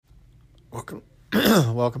Welcome,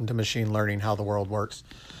 welcome to Machine Learning, How the World Works.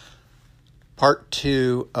 Part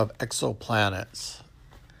 2 of exoplanets.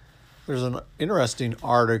 There's an interesting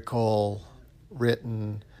article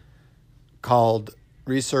written called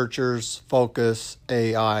Researchers Focus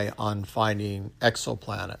AI on Finding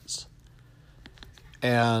Exoplanets.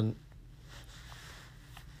 And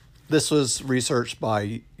this was researched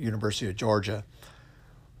by University of Georgia.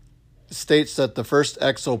 It states that the first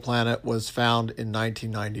exoplanet was found in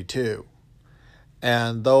 1992.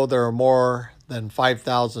 And though there are more than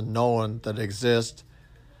 5,000 known that exist,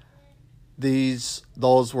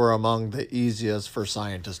 those were among the easiest for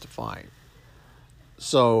scientists to find.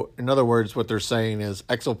 So, in other words, what they're saying is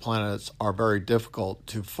exoplanets are very difficult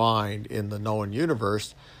to find in the known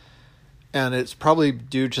universe, and it's probably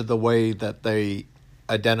due to the way that they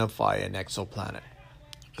identify an exoplanet.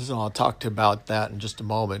 So I'll talk about that in just a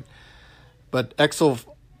moment. But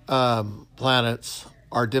exoplanets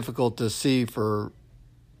are difficult to see for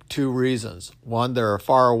two reasons. One, they're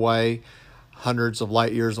far away, hundreds of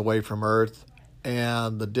light years away from Earth,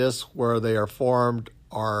 and the disks where they are formed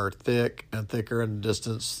are thick and thicker in the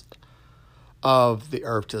distance of the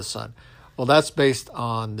Earth to the Sun. Well, that's based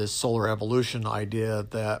on this solar evolution idea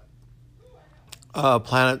that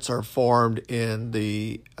planets are formed in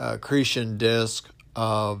the accretion disk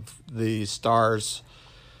of the stars,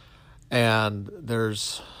 and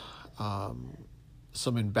there's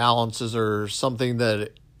some imbalances or something that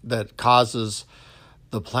causes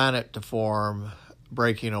the planet to form,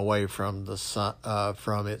 breaking away from the sun,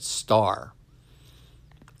 from its star,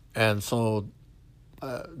 and so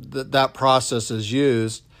that process is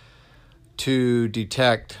used to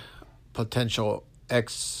detect potential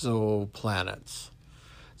exoplanets.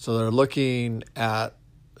 So they're looking at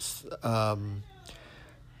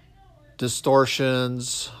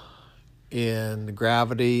distortions in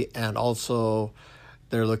gravity, and also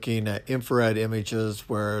they're looking at infrared images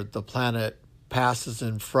where the planet passes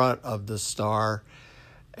in front of the star,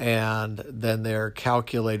 and then they're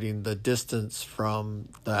calculating the distance from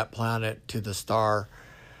that planet to the star.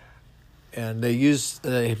 And they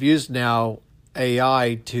have used now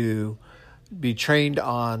AI to be trained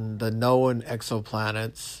on the known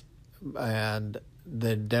exoplanets and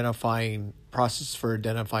the process for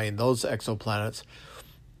identifying those exoplanets,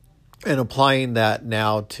 and applying that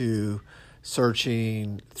now to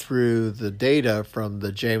searching through the data from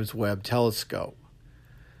the James Webb Telescope.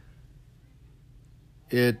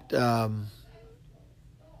 So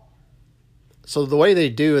the way they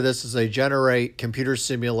do this is they generate computer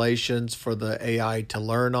simulations for the AI to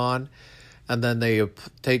learn on, and then they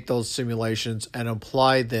take those simulations and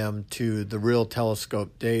apply them to the real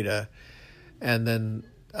telescope data, and then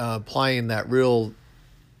applying that real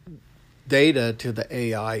data to the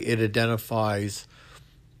AI, it identifies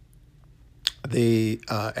the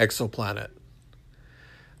exoplanet.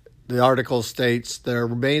 The article states, there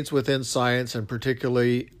remains within science, and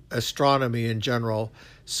particularly astronomy in general,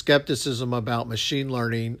 skepticism about machine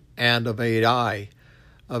learning and of AI,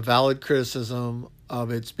 a valid criticism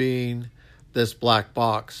of its being this black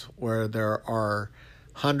box where there are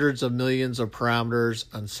hundreds of millions of parameters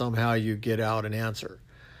and somehow you get out an answer.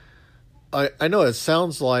 I know it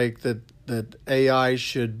sounds like that AI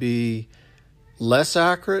should be less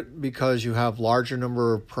accurate because you have larger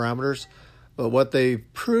number of parameters, but what they've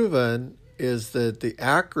proven is that the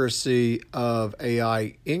accuracy of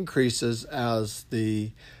AI increases as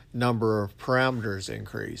the number of parameters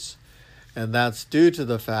increase. And that's due to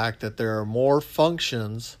the fact that there are more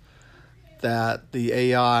functions that the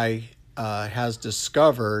AI has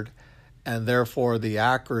discovered, and therefore the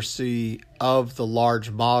accuracy of the large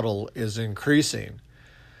model is increasing.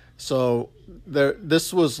 So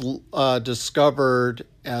this was discovered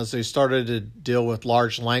as they started to deal with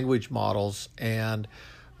large language models, and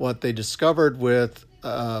what they discovered with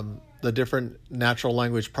the different natural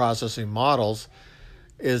language processing models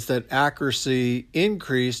is that accuracy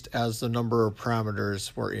increased as the number of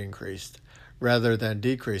parameters were increased rather than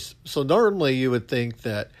decreased. So normally you would think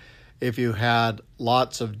that if you had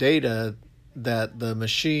lots of data that the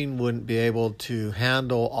machine wouldn't be able to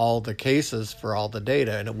handle all the cases for all the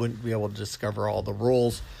data, and it wouldn't be able to discover all the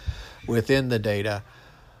rules within the data.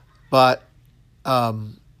 But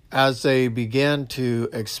as they began to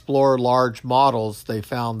explore large models, they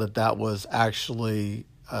found that was actually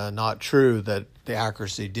not true, that the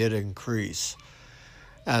accuracy did increase,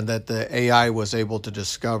 and that the AI was able to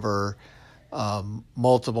discover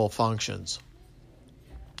multiple functions.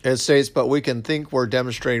 It states, but we can think we're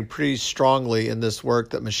demonstrating pretty strongly in this work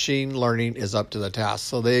that machine learning is up to the task.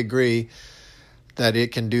 So they agree that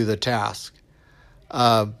it can do the task.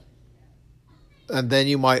 And then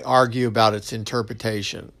you might argue about its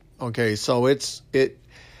interpretation. Okay, so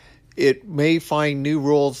it may find new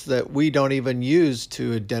rules that we don't even use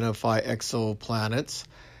to identify exoplanets,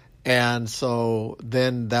 and so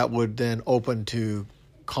then that would then open to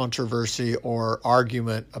controversy or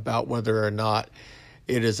argument about whether or not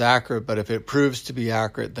it is accurate. But if it proves to be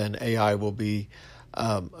accurate, then AI will be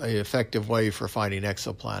an effective way for finding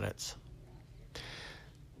exoplanets.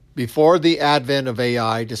 Before the advent of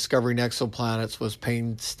AI, discovering exoplanets was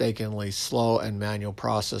painstakingly slow and manual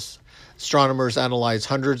process. Astronomers analyzed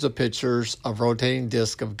hundreds of pictures of rotating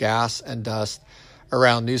disks of gas and dust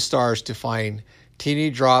around new stars to find teeny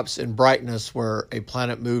drops in brightness where a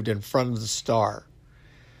planet moved in front of the star.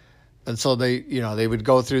 And so they would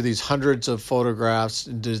go through these hundreds of photographs,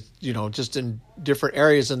 and just in different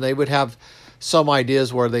areas, and they would have some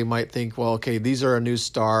ideas where they might think, well, okay, these are a new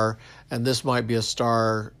star, and this might be a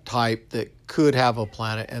star type that could have a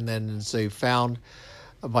planet. And then as they found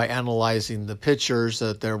by analyzing the pictures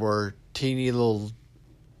that there were teeny little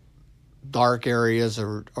dark areas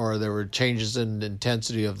or there were changes in the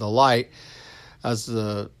intensity of the light as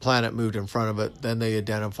the planet moved in front of it, then they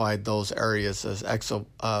identified those areas as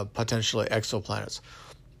potentially exoplanets.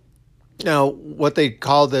 Now, what they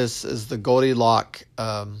call this is the Goldilocks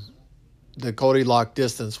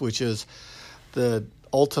distance, which is the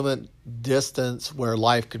ultimate distance where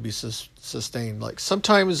life could be sustained. Like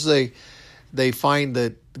sometimes they find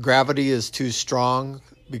that gravity is too strong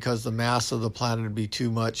because the mass of the planet would be too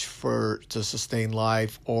much to sustain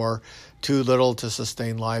life, or too little to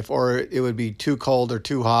sustain life, or it would be too cold or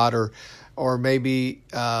too hot, or maybe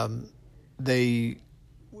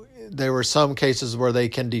there were some cases where they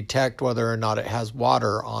can detect whether or not it has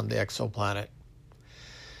water on the exoplanet.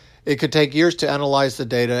 It could take years to analyze the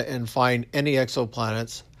data and find any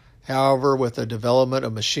exoplanets. However, with the development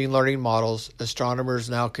of machine learning models,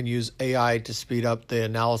 astronomers now can use AI to speed up the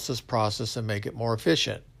analysis process and make it more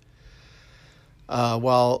efficient.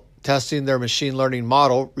 While testing their machine learning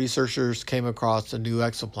model, researchers came across a new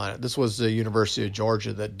exoplanet. This was the University of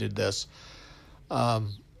Georgia that did this. The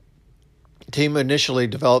team initially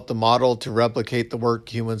developed the model to replicate the work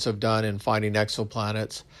humans have done in finding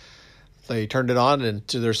exoplanets. They turned it on, and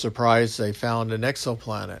to their surprise, they found an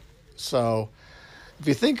exoplanet. So if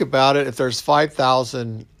you think about it, if there's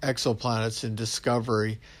 5,000 exoplanets in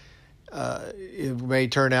discovery, it may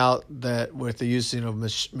turn out that with the using of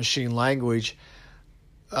machine language,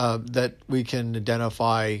 that we can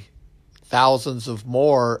identify thousands of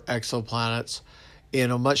more exoplanets in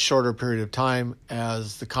a much shorter period of time,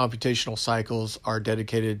 as the computational cycles are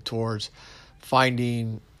dedicated towards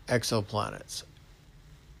finding exoplanets.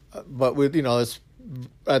 But with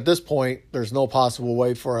at this point, there's no possible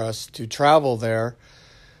way for us to travel there.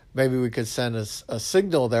 Maybe we could send a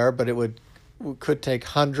signal there, but it could take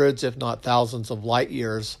hundreds, if not thousands, of light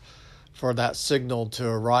years for that signal to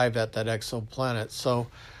arrive at that exoplanet. So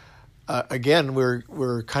again,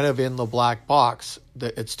 we're kind of in the black box.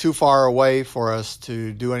 It's too far away for us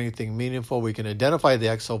to do anything meaningful. We can identify the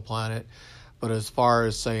exoplanet, but as far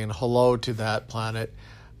as saying hello to that planet,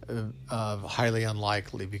 highly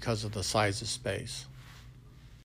unlikely because of the size of space.